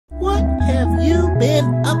have you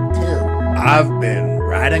been up to? I've been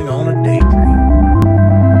riding on a daydream.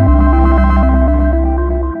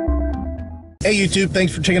 Hey YouTube,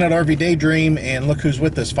 thanks for checking out RV Daydream, and look who's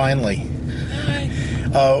with us finally.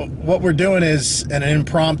 Hi. What we're doing is an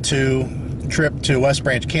impromptu trip to West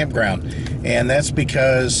Branch Campground, and that's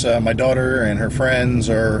because my daughter and her friends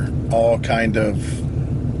are all kind of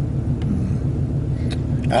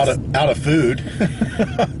out of food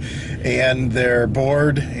and they're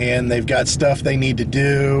bored and they've got stuff they need to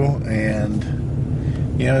do, and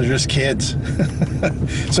you know, they're just kids.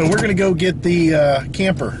 So we're gonna go get the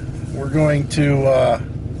camper. We're going to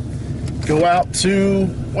go out to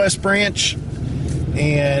West Branch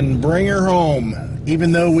and bring her home,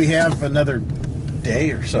 even though we have another day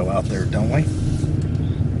or so out there, don't we?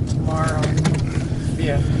 Tomorrow.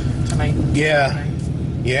 Yeah. Tonight. Yeah.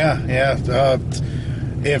 Yeah.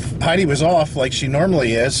 If Heidi was off like she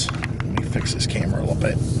normally is, let me fix this camera a little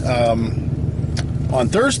bit. On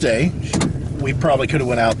Thursday, we probably could have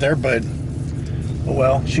went out there, but oh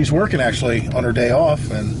well, she's working actually on her day off,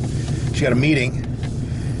 and she got a meeting,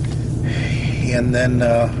 and then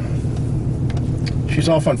she's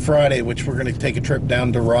off on Friday, which we're going to take a trip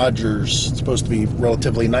down to Rogers. It's supposed to be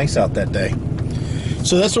relatively nice out that day.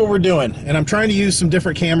 So that's what we're doing. And I'm trying to use some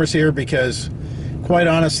different cameras here because, quite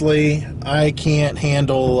honestly, I can't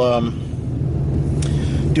handle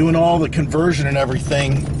doing all the conversion and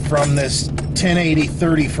everything from this 1080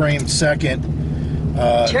 30 frame second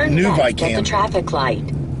Turn new left Vicam. at the traffic light.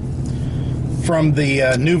 From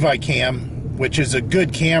the new Vicam, which is a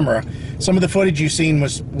good camera. Some of the footage you've seen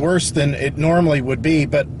was worse than it normally would be,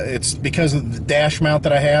 but it's because of the dash mount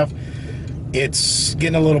that I have. It's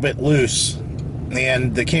getting a little bit loose,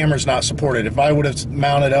 and the camera's not supported. If I would have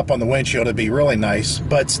mounted up on the windshield, it'd be really nice,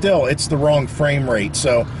 but still, it's the wrong frame rate.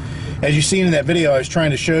 So, as you've seen in that video, I was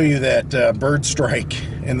trying to show you that bird strike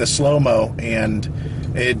in the slow-mo, and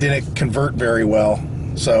it didn't convert very well.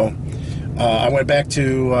 So, I went back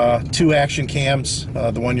to two action cams.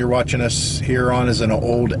 The one you're watching us here on is an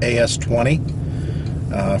old AS20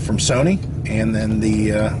 from Sony, and then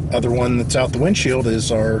the other one that's out the windshield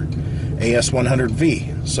is our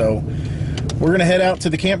AS100V. So we're going to head out to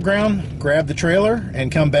the campground, grab the trailer,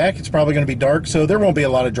 and come back. It's probably going to be dark, so there won't be a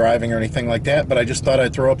lot of driving or anything like that, but I just thought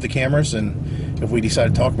I'd throw up the cameras, and if we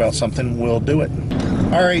decide to talk about something, we'll do it.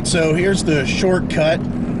 Alright, so here's the shortcut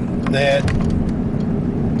that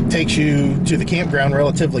takes you to the campground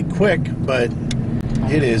relatively quick, but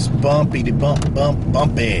it is bumpy. In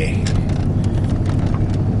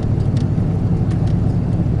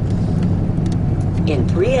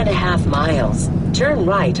 3.5 miles, turn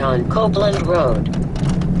right on Copeland Road.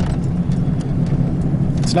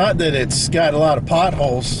 It's not that it's got a lot of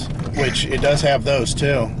potholes, which it does have those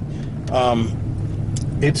too.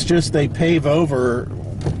 It's just they pave over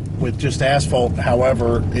with just asphalt,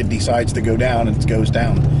 however it decides to go down, and it goes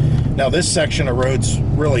down. Now this section of road's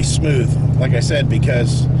really smooth, like I said,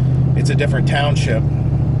 because it's a different township,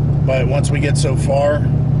 but once we get so far,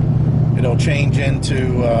 it'll change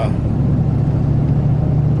into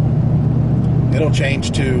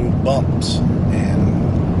bumps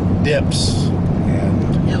and dips,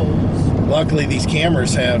 and luckily these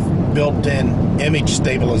cameras have built-in image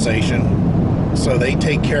stabilization, so they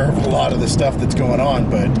take care of a lot of the stuff that's going on,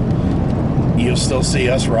 but you'll still see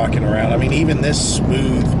us rocking around. I mean, even this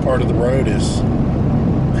smooth part of the road is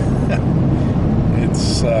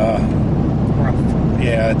it's Rough.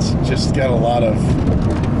 yeah, it's just got a lot of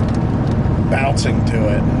bouncing to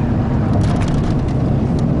it.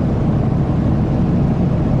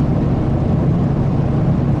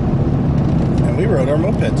 And we rode our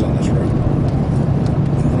mopeds on this road.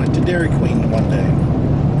 We went to Dairy Queen one day.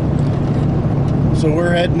 So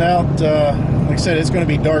we're heading out. Like I said, it's going to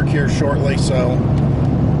be dark here shortly, so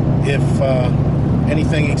if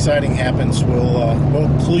anything exciting happens, we'll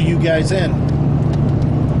clue you guys in.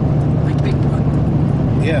 Like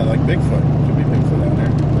Bigfoot. Yeah, like Bigfoot. Could be Bigfoot out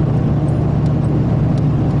there.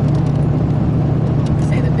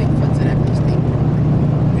 Say the Bigfoot's at every state.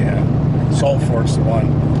 Yeah, Salt Fork's the one.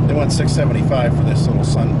 They want $6.75 for this little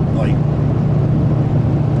sunlight.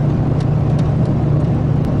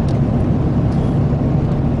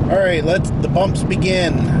 All right, let the bumps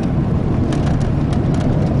begin.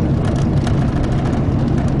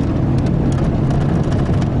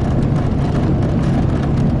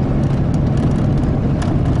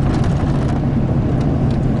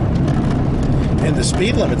 And the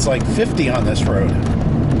speed limit's like 50 on this road.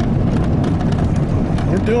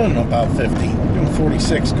 We're doing about 50. We're doing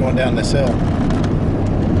 46 going down this hill.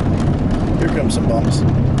 Here comes some bumps.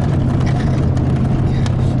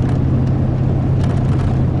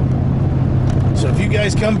 So if you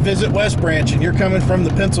guys come visit West Branch and you're coming from the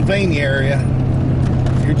Pennsylvania area,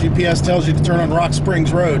 your GPS tells you to turn on Rock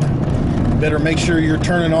Springs Road, better make sure you're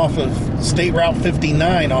turning off of State Route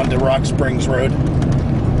 59 onto Rock Springs Road,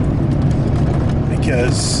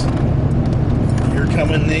 because you're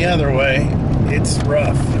coming the other way. It's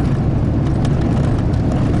rough.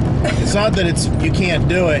 It's not that you can't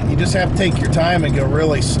do it, you just have to take your time and go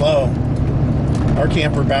really slow. Our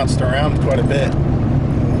camper bounced around quite a bit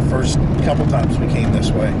the first couple times we came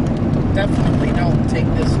this way. Definitely don't take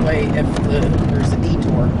this way if there's a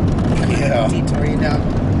detour. Yeah. Detour you down. I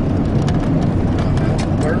don't know.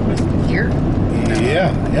 Where was it? Here?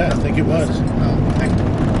 Yeah, I think it was. Oh, okay.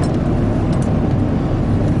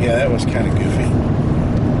 Yeah, that was kind of goofy.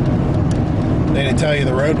 They didn't tell you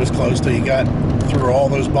the road was closed till you got through all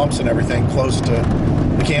those bumps and everything close to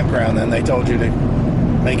the campground. Then they told you to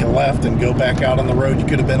make a left and go back out on the road you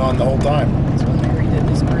could have been on the whole time. That's when they redid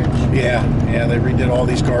this bridge. Yeah, they redid all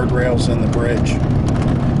these guardrails and the bridge. It'd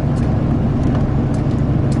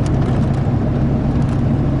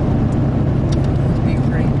be a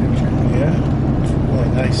pretty picture. Yeah, it's really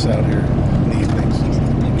nice out here in the evenings.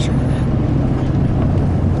 Picture of that.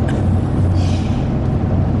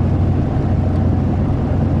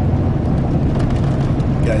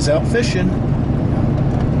 Guys out fishing.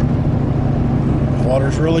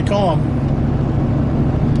 Water's really calm.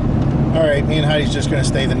 All right, me and Heidi's just going to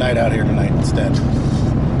stay the night out here tonight instead.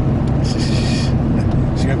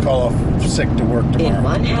 She's going to call off sick to work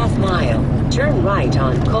tomorrow. In 1/2 mile, turn right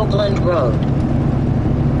on Copeland Road.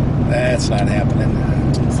 That's not happening.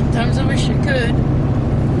 Sometimes I wish you could.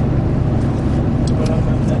 But I'm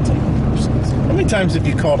not that type of person. So. How many times have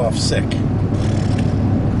you called off sick?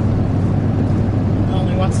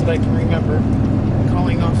 Only once that I can remember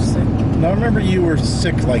calling off sick. Now, I remember you were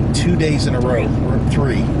sick like 2 days in a row. Or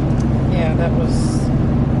 3. Yeah, that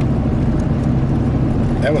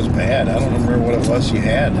was bad. I don't remember what it was you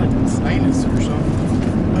had. like sinus or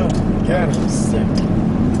something. Oh, Yeah. God, I was sick.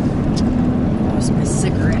 Lost my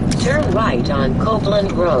cigarette. Turn right on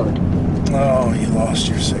Copeland Road. Oh, you lost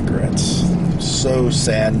your cigarettes. So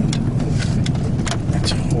saddened.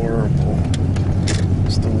 That's horrible.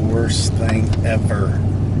 It's the worst thing ever. I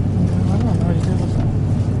don't know how to do with that.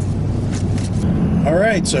 All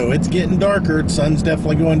right, so it's getting darker. The sun's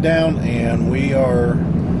definitely going down, and we are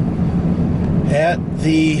at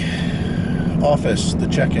the office, the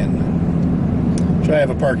check-in. So I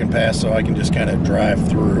have a parking pass, so I can just kind of drive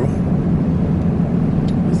through.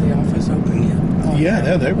 Was the office open yet? Oh,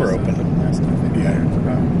 Yeah, they were it was open. last time. Yeah. I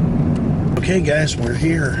forgot. Okay, guys, we're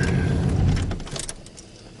here.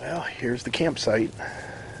 Well, here's the campsite.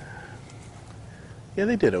 Yeah,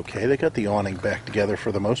 they did okay. They got the awning back together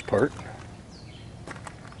for the most part.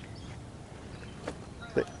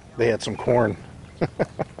 They had some corn.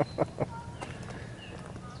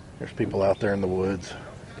 There's people out there in the woods.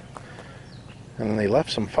 And they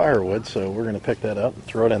left some firewood, so we're going to pick that up and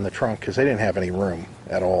throw it in the trunk because they didn't have any room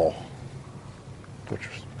at all, which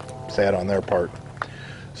was sad on their part.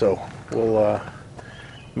 So we'll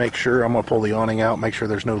make sure, I'm going to pull the awning out, make sure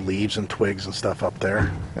there's no leaves and twigs and stuff up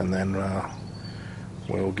there, and then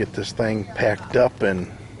we'll get this thing packed up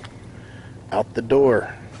and out the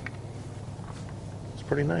door. It's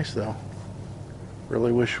pretty nice though.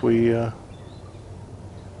 Really wish we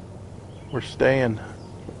were staying.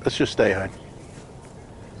 Let's just stay, Hyde.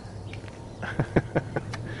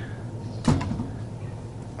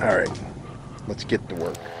 All right, let's get to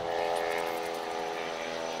work.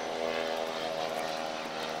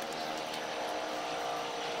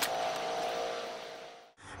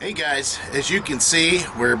 Hey guys, as you can see,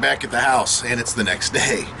 we're back at the house and it's the next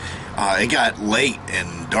day. It got late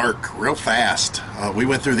and dark real fast. We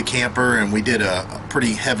went through the camper and we did a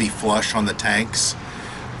pretty heavy flush on the tanks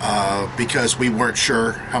because we weren't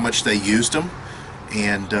sure how much they used them.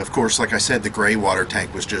 And of course, like I said, the gray water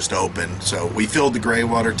tank was just open. So we filled the gray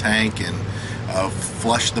water tank and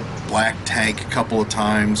flushed the black tank a couple of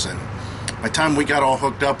times. And by the time we got all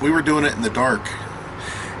hooked up, we were doing it in the dark.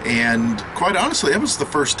 And quite honestly, that was the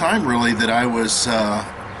first time really that I was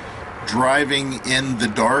driving in the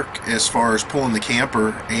dark as far as pulling the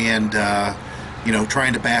camper and you know,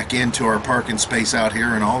 trying to back into our parking space out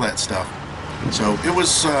here and all that stuff. So it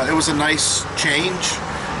was a nice change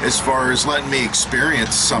as far as letting me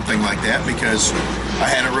experience something like that, because I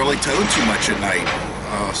hadn't really towed too much at night.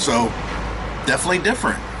 So definitely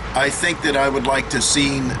different. I think that I would like to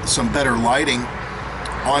see some better lighting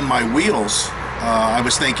on my wheels. I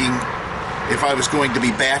was thinking if I was going to be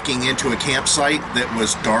backing into a campsite that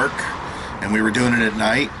was dark and we were doing it at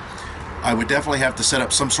night, I would definitely have to set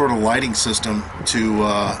up some sort of lighting system to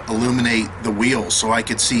illuminate the wheels so I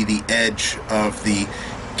could see the edge of the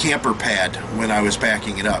camper pad when I was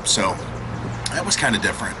backing it up. So that was kind of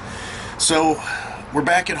different. So we're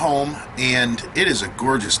back at home, and it is a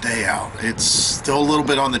gorgeous day out. It's still a little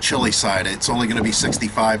bit on the chilly side. It's only going to be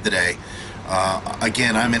 65 today.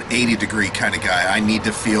 Again, I'm an 80-degree kind of guy. I need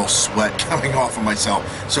to feel sweat coming off of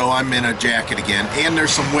myself. So I'm in a jacket again, and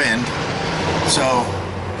there's some wind. So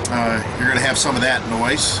you're going to have some of that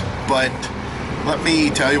noise. But let me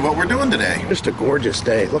tell you what we're doing today. Just a gorgeous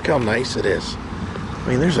day. Look how nice it is. I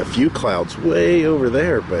mean, there's a few clouds way over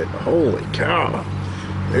there, but holy cow,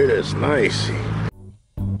 it is nice.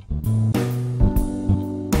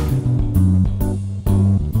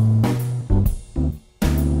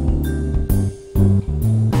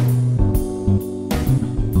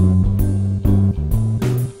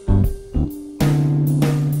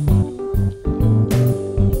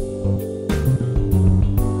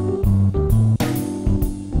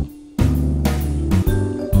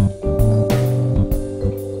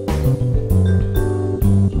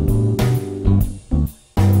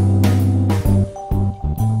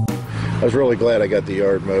 I was really glad I got the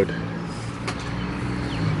yard mowed.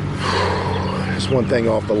 Just one thing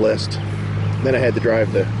off the list. Then I had to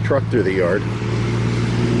drive the truck through the yard.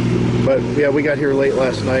 But yeah, we got here late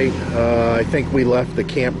last night. I think we left the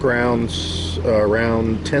campgrounds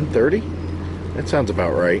around 10:30. That sounds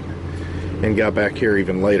about right. And got back here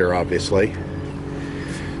even later, obviously.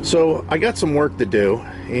 So I got some work to do.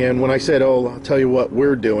 And when I said, oh, I'll tell you what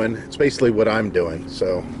we're doing, it's basically what I'm doing.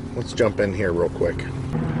 So let's jump in here real quick.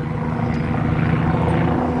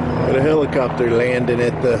 Got a helicopter landing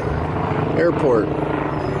at the airport.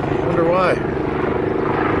 Wonder why.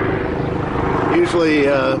 Usually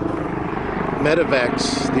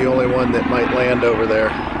Medevac's the only one that might land over there.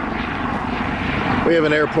 We have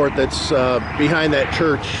an airport that's behind that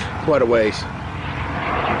church quite a ways.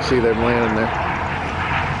 See them landing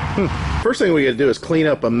there. First thing we gotta do is clean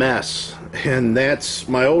up a mess. And that's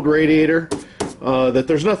my old radiator. That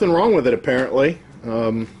there's nothing wrong with it apparently.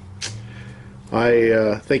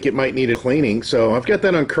 I think it might need a cleaning, so I've got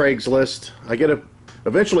that on Craigslist. I got to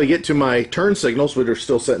eventually get to my turn signals, which are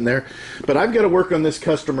still sitting there, but I've got to work on this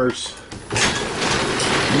customer's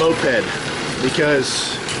moped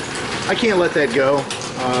because I can't let that go.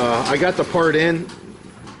 I got the part in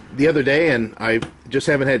the other day, and I just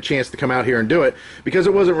haven't had a chance to come out here and do it because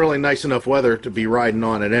it wasn't really nice enough weather to be riding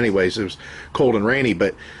on it anyways. It was cold and rainy,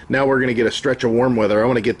 but now we're going to get a stretch of warm weather. I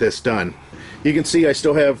want to get this done. You can see I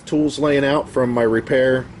still have tools laying out from my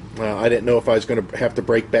repair. I didn't know if I was going to have to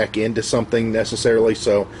break back into something necessarily,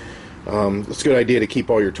 so it's a good idea to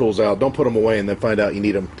keep all your tools out. Don't put them away and then find out you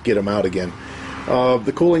need them to get them out again.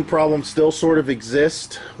 The cooling problem still sort of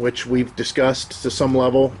exists, which we've discussed to some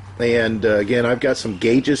level. And again, I've got some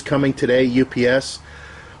gauges coming today, UPS.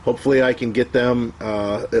 Hopefully I can get them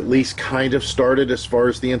at least kind of started as far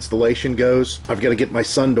as the installation goes. I've got to get my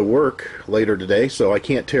son to work later today, so I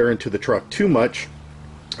can't tear into the truck too much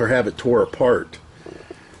or have it tore apart.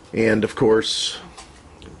 And of course,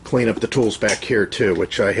 clean up the tools back here too,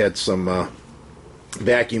 which I had some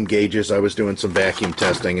vacuum gauges. I was doing some vacuum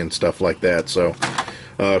testing and stuff like that. So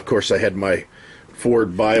of course I had my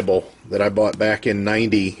Ford Bible that I bought back in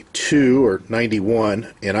 92 or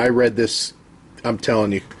 91, and I read this, I'm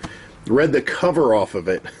telling you, read the cover off of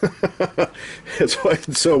it. That's why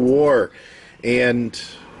it's so war. And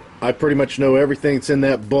I pretty much know everything that's in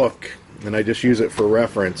that book, and I just use it for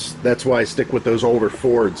reference. That's why I stick with those older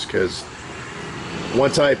Fords, because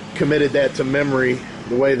once I committed that to memory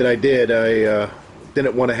the way that I did, I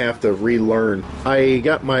didn't want to have to relearn. I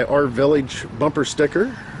got my Our Village bumper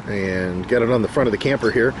sticker and got it on the front of the camper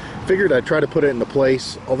here. Figured I'd try to put it into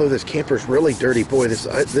place, although this camper's really dirty. Boy,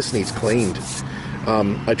 this needs cleaned.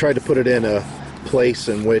 I tried to put it in a place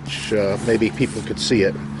in which maybe people could see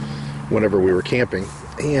it whenever we were camping.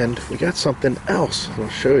 And we got something else I'll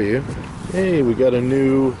show you. Hey, we got a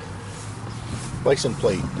new license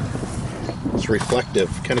plate. It's reflective.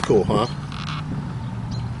 Kind of cool, huh?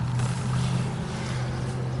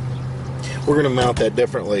 We're going to mount that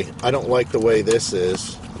differently. I don't like the way this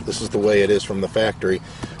is. This is the way it is from the factory.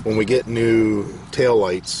 When we get new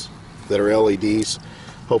taillights that are LEDs,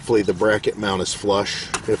 hopefully the bracket mount is flush.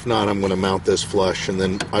 If not, I'm going to mount this flush, and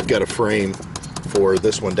then I've got a frame for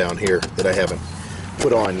this one down here that I haven't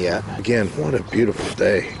put on yet. Again, what a beautiful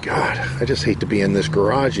day. God, I just hate to be in this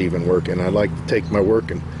garage even working. I'd like to take my work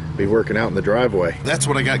and be working out in the driveway. That's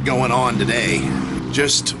what I got going on today.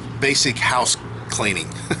 Just basic house cleaning.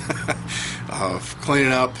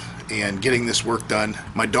 Cleaning up and getting this work done.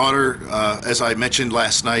 My daughter, as I mentioned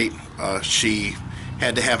last night, she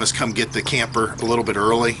had to have us come get the camper a little bit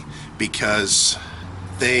early because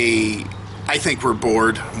they, I think, were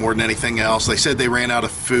bored more than anything else. They said they ran out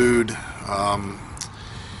of food.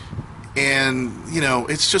 And, you know,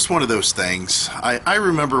 it's just one of those things. I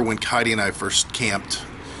remember when Heidi and I first camped,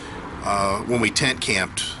 when we tent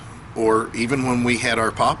camped, or even when we had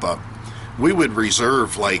our pop-up, we would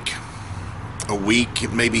reserve like a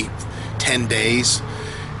week, maybe 10 days.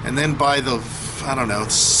 And then by the, I don't know,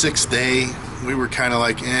 6th day, we were kind of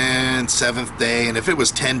like, and 7th day. And if it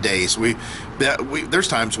was 10 days, there's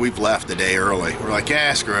times we've left a day early. We're like,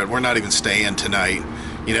 screw it, we're not even staying tonight.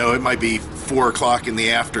 You know, it might be 4 o'clock in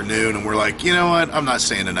the afternoon, and we're like, you know what, I'm not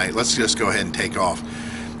staying tonight. Let's just go ahead and take off.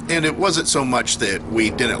 And it wasn't so much that we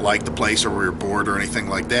didn't like the place or we were bored or anything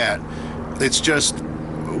like that. It's just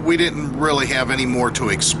we didn't really have any more to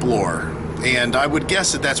explore. And I would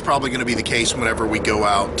guess that that's probably going to be the case whenever we go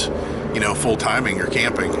out, you know, full timing or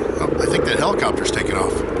camping. Oh, I think that helicopter's taking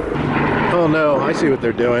off. Oh no, I see what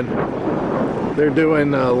they're doing. They're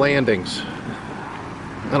doing landings.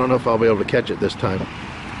 I don't know if I'll be able to catch it this time.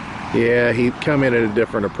 Yeah, he come in at a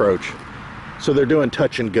different approach. So they're doing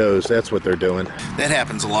touch and goes. That's what they're doing. That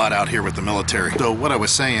happens a lot out here with the military. So what I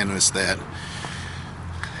was saying is that,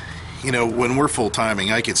 you know, when we're full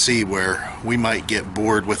timing, I could see where we might get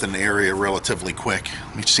bored with an area relatively quick.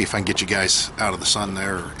 Let me see if I can get you guys out of the sun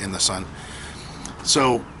there, or in the sun.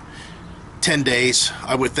 So 10 days,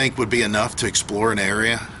 I would think, would be enough to explore an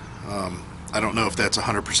area. I don't know if that's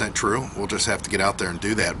 100% true. We'll just have to get out there and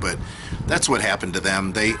do that. But that's what happened to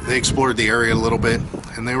them. They explored the area a little bit,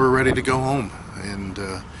 and they were ready to go home. And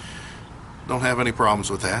don't have any problems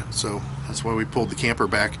with that. So that's why we pulled the camper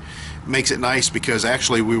back. It makes it nice because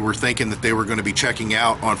actually we were thinking that they were going to be checking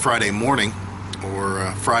out on Friday morning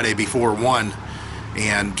or Friday before 1.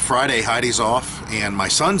 And Friday, Heidi's off and my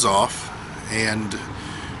son's off. And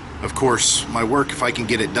of course, my work, if I can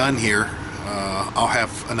get it done here, I'll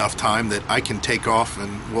have enough time that I can take off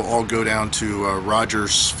and we'll all go down to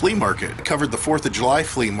Rogers Flea Market. I covered the 4th of July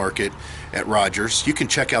Flea Market at Rogers. You can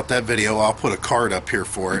check out that video. I'll put a card up here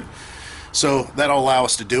for it. So that'll allow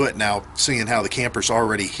us to do it now, seeing how the camper's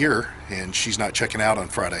already here and she's not checking out on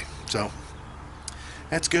Friday. So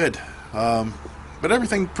that's good. But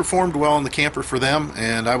everything performed well in the camper for them,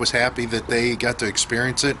 and I was happy that they got to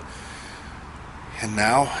experience it. And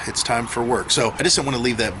now it's time for work. So I just didn't want to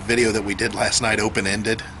leave that video that we did last night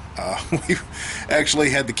open-ended. We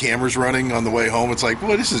actually had the cameras running on the way home. It's like,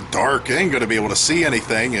 boy, this is dark. I ain't going to be able to see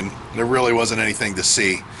anything. And there really wasn't anything to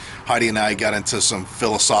see. Heidi and I got into some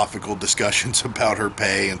philosophical discussions about her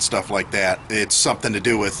pay and stuff like that. It's something to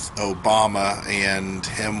do with Obama and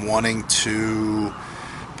him wanting to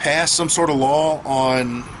pass some sort of law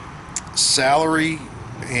on salary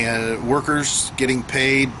and workers getting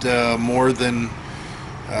paid more than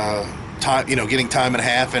time, you know, getting time and a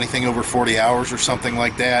half, anything over 40 hours or something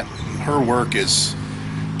like that. Her work is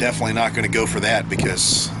definitely not going to go for that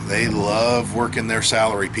because they love working their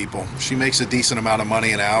salary people. She makes a decent amount of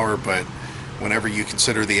money an hour, but whenever you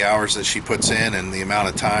consider the hours that she puts in and the amount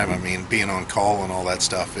of time, I mean, being on call and all that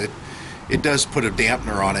stuff, it does put a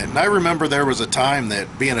dampener on it. And I remember there was a time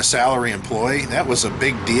that being a salary employee, that was a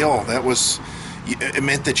big deal. That was, it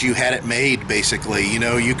meant that you had it made, basically. You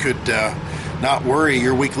know, you could not worry.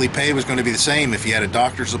 Your weekly pay was going to be the same if you had a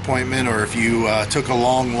doctor's appointment or if you took a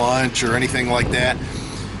long lunch or anything like that.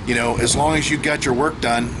 You know, as long as you got your work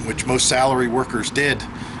done, which most salary workers did,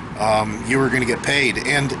 you were going to get paid.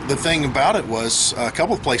 And the thing about it was, a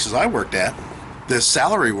couple of places I worked at, the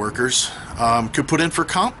salary workers could put in for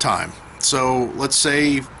comp time. So let's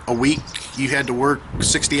say a week you had to work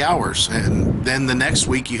 60 hours and then the next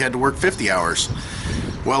week you had to work 50 hours.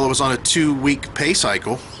 Well, it was on a 2-week pay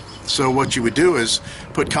cycle. So what you would do is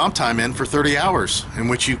put comp time in for 30 hours in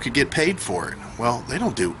which you could get paid for it. Well, they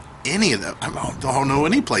don't do any of that. I don't know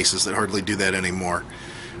any places that hardly do that anymore.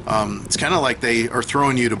 It's kind of like they are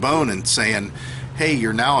throwing you to bone and saying, hey,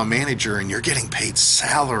 you're now a manager and you're getting paid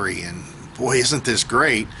salary and boy, isn't this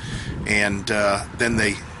great? And then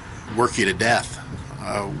they work you to death.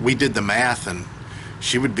 We did the math and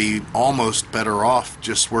she would be almost better off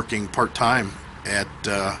just working part-time at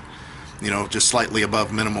you know, just slightly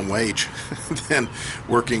above minimum wage than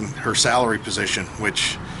working her salary position,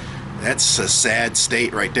 which that's a sad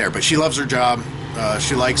state right there. But she loves her job.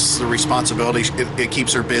 She likes the responsibility. It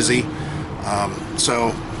keeps her busy.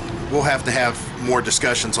 So we'll have to have more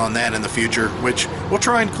discussions on that in the future, which we'll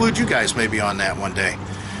try and include you guys maybe on that one day.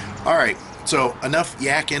 All right, so enough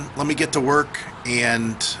yakking. Let me get to work.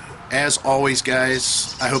 And as always,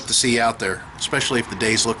 guys, I hope to see you out there, especially if the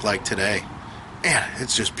days look like today. Man,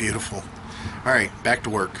 it's just beautiful. All right, back to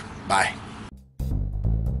work. Bye.